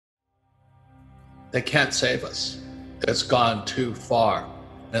They can't save us. It's gone too far.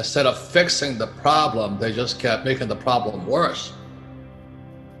 And instead of fixing the problem, they just kept making the problem worse.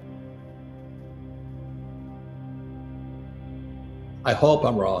 I hope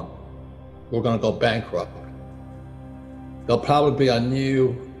I'm wrong. We're going to go bankrupt. There'll probably be a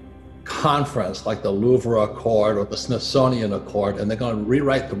new conference like the Louvre Accord or the Smithsonian Accord, and they're going to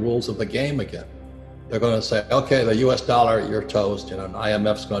rewrite the rules of the game again. They're going to say, okay, the US dollar, you're toast, you know, and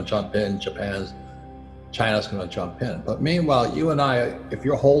IMF's going to jump in, China's going to jump in. But meanwhile, you and I, if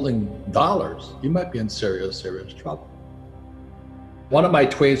you're holding dollars, you might be in serious, serious trouble. One of my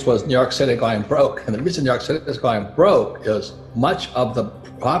tweets was New York City going broke. And the reason New York City is going broke is much of the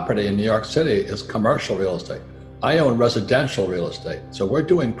property in New York City is commercial real estate. I own residential real estate, so we're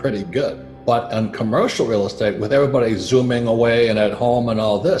doing pretty good. But on commercial real estate, with everybody zooming away and at home and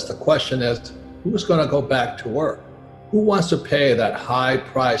all this, the question is, who's going to go back to work? Who wants to pay that high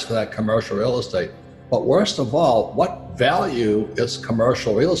price for that commercial real estate? But worst of all, what value is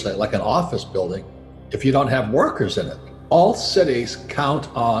commercial real estate, like an office building, if you don't have workers in it? All cities count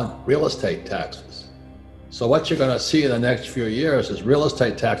on real estate taxes. So what you're going to see in the next few years is real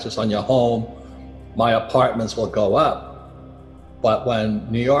estate taxes on your home. My apartments will go up. But when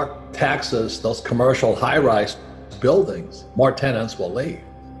New York taxes those commercial high-rise buildings, more tenants will leave.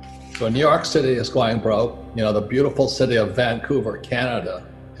 So New York City is going broke. You know, the beautiful city of Vancouver, Canada,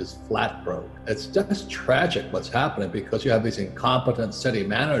 is flat broke. It's just tragic what's happening because you have these incompetent city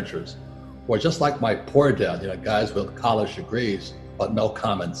managers who are just like my poor dad, you know, guys with college degrees, but no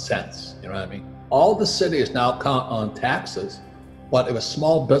common sense, you know what I mean? All the cities now count on taxes, but if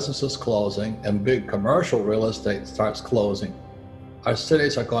small businesses closing and big commercial real estate starts closing, our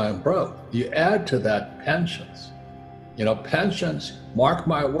cities are going broke. You add to that pensions. You know, pensions, mark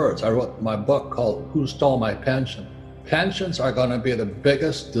my words, I wrote my book called Who Stole My Pension? Pensions are going to be the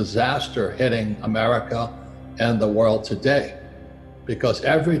biggest disaster hitting America and the world today. Because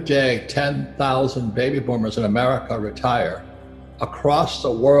every day, 10,000 baby boomers in America retire. Across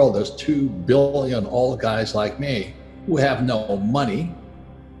the world, there's 2 billion old guys like me who have no money.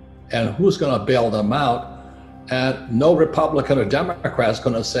 And who's going to bail them out? And no Republican or Democrat is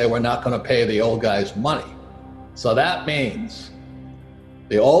going to say, we're not going to pay the old guys money. So that means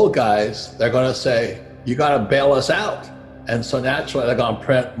the old guys, they're going to say, you got to bail us out. And so naturally, they're going to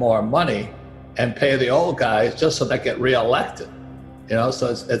print more money and pay the old guys just so they get reelected. You know, so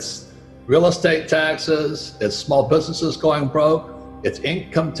it's real estate taxes, it's small businesses going broke, it's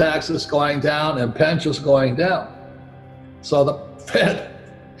income taxes going down, and pensions going down. So the Fed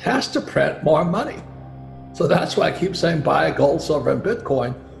has to print more money. So that's why I keep saying buy gold, silver, and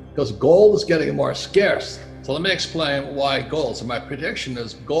Bitcoin, because gold is getting more scarce. So let me explain why gold. So my prediction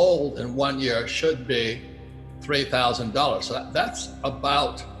is gold in 1 year should be $3,000. So that's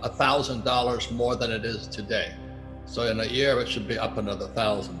about $1,000 more than it is today. So in a year, it should be up another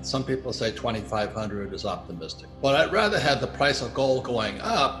 1,000. Some people say 2,500 is optimistic. But I'd rather have the price of gold going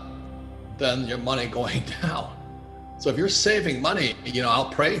up than your money going down. So if you're saving money, you know, I'll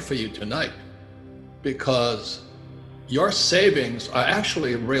pray for you tonight, because your savings are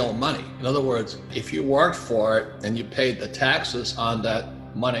actually real money. In other words, if you worked for it and you paid the taxes on that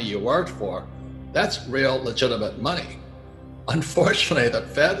money you worked for, that's real legitimate money. Unfortunately, the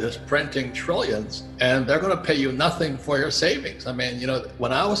Fed is printing trillions and they're going to pay you nothing for your savings. I mean, you know,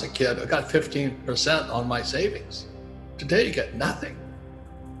 when I was a kid, I got 15% on my savings. Today, you get nothing.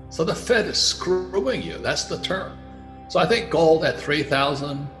 So the Fed is screwing you. That's the term. So I think gold at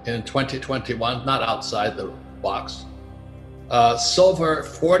 3,000 in 2021, not outside the box. Silver,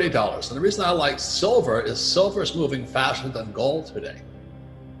 $40. And the reason I like silver is moving faster than gold today.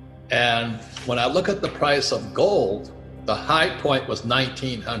 And when I look at the price of gold, the high point was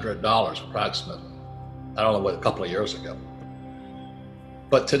 $1,900 approximately. I don't know what, a couple of years ago.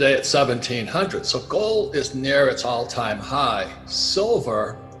 But today it's $1,700. So gold is near its all-time high.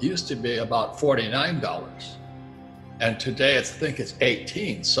 Silver used to be about $49. And today I think it's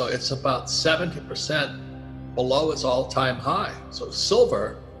 18. So it's about 70% below its all-time high. So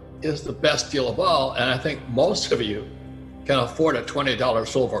silver is the best deal of all. And I think most of you can afford a $20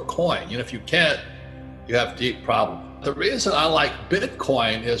 silver coin. You know, if you can't, you have deep problems. The reason I like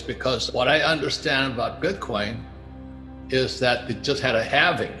Bitcoin is because what I understand about Bitcoin is that it just had a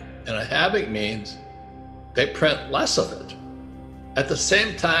halving. And a halving means they print less of it. At the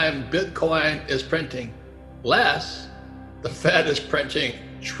same time, Bitcoin is printing less, the Fed is printing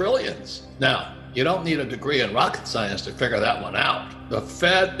trillions. Now, you don't need a degree in rocket science to figure that one out. The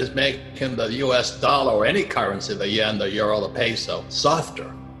Fed is making the US dollar or any currency, the yen, the euro, the peso,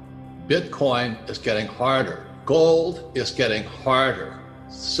 softer. Bitcoin is getting harder. Gold is getting harder.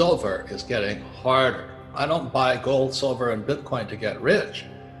 silver is getting harder. I don't buy gold, silver, and Bitcoin to get rich.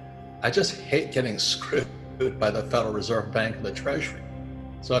 I just hate getting screwed by the Federal Reserve Bank and the Treasury.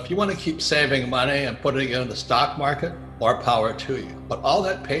 So if you want to keep saving money and putting it in the stock market, more power to you. But all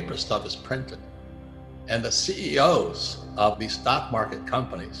that paper stuff is printed. And the CEOs of these stock market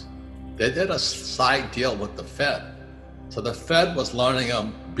companies, they did a side deal with the Fed. So the Fed was loaning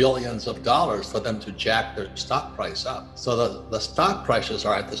them billions of dollars for them to jack their stock price up. So the stock prices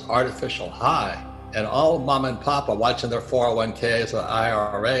are at this artificial high, and all mom and pop are watching their 401ks or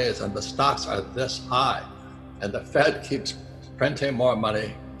IRAs, and the stocks are this high. And the Fed keeps printing more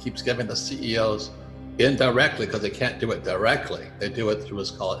money, keeps giving the CEOs indirectly, because they can't do it directly. They do it through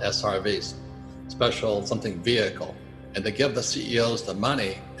what's called SRVs, special something vehicle. And they give the CEOs the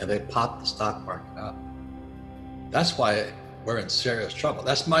money and they pop the stock market up. That's why we're in serious trouble.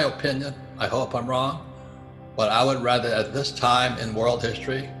 That's my opinion. I hope I'm wrong. But I would rather, at this time in world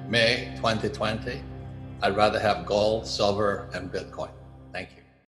history, May 2020, I'd rather have gold, silver, and Bitcoin. Thank you.